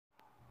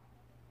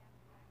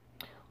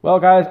Well,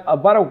 guys,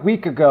 about a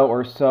week ago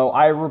or so,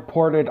 I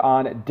reported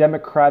on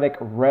Democratic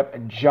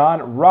Rep.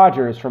 John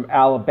Rogers from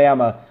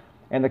Alabama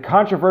and the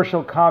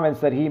controversial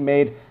comments that he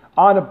made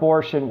on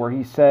abortion, where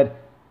he said,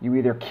 you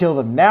either kill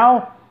them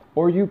now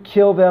or you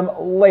kill them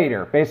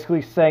later,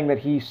 basically saying that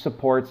he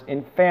supports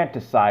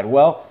infanticide.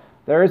 Well,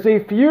 there is a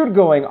feud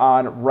going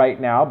on right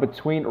now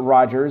between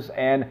Rogers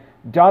and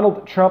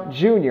Donald Trump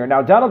Jr.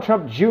 Now, Donald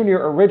Trump Jr.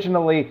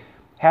 originally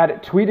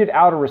had tweeted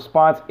out a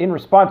response in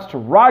response to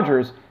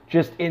Rogers,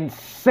 just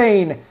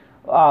insane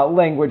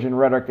language and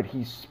rhetoric that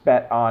he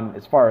spat on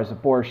as far as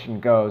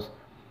abortion goes.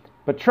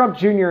 But Trump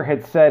Jr.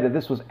 had said that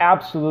this was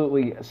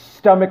absolutely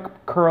stomach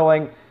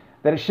curling,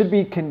 that it should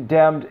be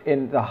condemned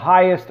in the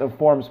highest of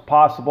forms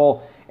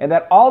possible, and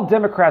that all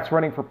Democrats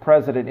running for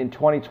president in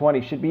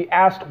 2020 should be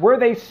asked where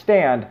they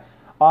stand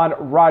on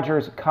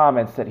Rogers'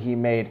 comments that he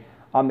made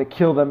on the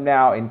kill them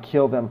now and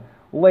kill them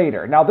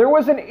later. Now, there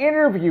was an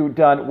interview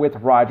done with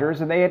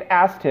Rogers, and they had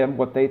asked him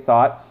what they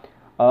thought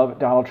of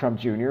Donald Trump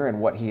Jr. and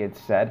what he had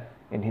said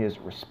in his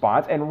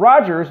response. And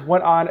Rogers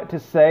went on to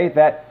say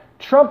that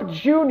Trump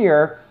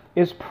Jr.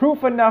 is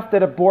proof enough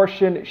that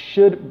abortion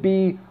should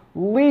be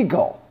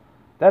legal.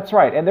 That's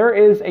right. And there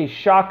is a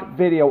shock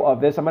video of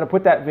this. I'm going to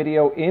put that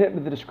video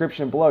in the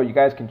description below. You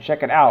guys can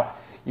check it out.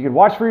 You can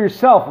watch for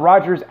yourself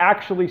Rogers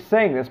actually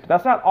saying this, but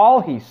that's not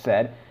all he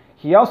said.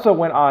 He also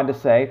went on to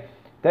say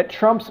that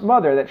Trump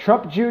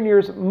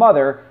Jr.'s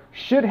mother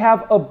should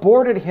have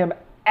aborted him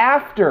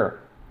after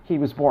he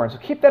was born. So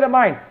keep that in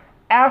mind,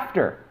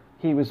 after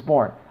he was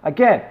born.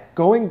 Again,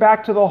 going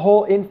back to the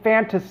whole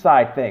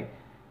infanticide thing,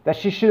 that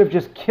she should have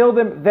just killed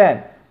him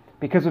then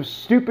because of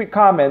stupid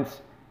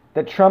comments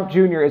that Trump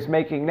Jr. is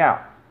making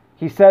now.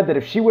 He said that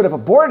if she would have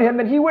aborted him,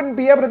 then he wouldn't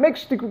be able to make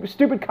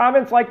stupid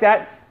comments like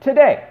that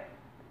today.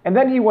 And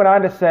then he went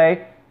on to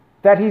say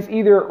that he's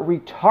either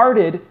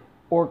retarded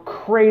or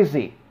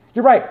crazy.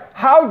 You're right.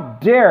 How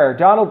dare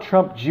Donald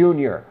Trump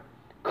Jr.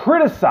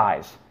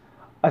 criticize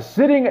a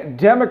sitting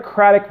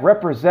Democratic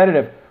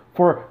representative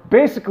for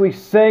basically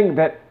saying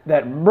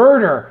that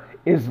murder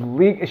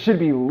should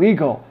be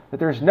legal, that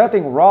there's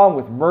nothing wrong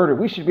with murder.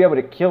 We should be able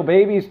to kill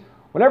babies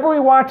whenever we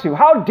want to.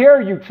 How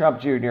dare you,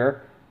 Trump Jr.,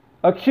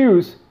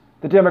 accuse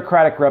the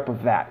Democratic rep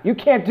of that? You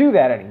can't do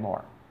that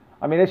anymore.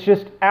 I mean, it's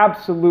just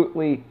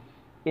absolutely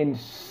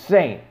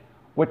insane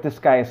what this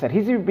guy has said.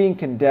 He's even being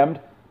condemned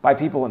by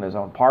people in his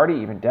own party,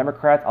 even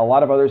Democrats. A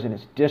lot of others in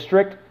his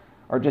district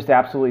are just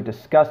absolutely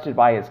disgusted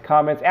by his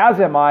comments, as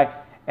am I,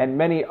 and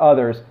many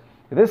others.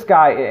 This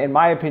guy, in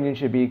my opinion,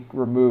 should be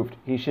removed.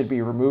 He should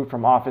be removed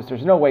from office.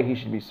 There's no way he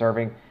should be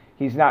serving.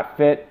 He's not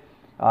fit.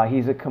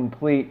 He's a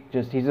complete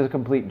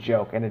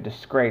joke and a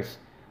disgrace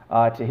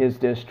to his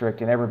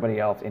district and everybody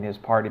else in his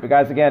party. But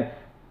guys, again,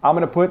 I'm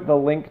going to put the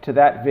link to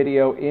that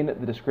video in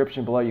the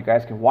description below. You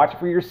guys can watch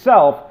for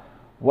yourself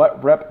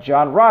what Rep.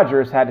 John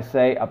Rogers had to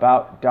say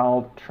about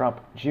Donald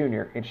Trump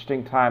Jr.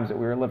 Interesting times that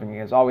we are living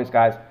in. As always,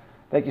 guys,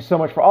 thank you so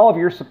much for all of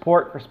your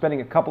support, for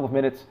spending a couple of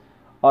minutes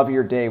of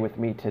your day with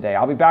me today.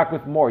 I'll be back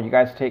with more. You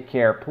guys take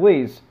care.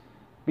 Please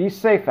be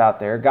safe out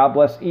there. God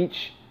bless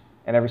each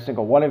and every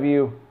single one of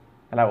you,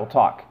 and I will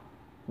talk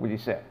with you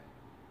soon.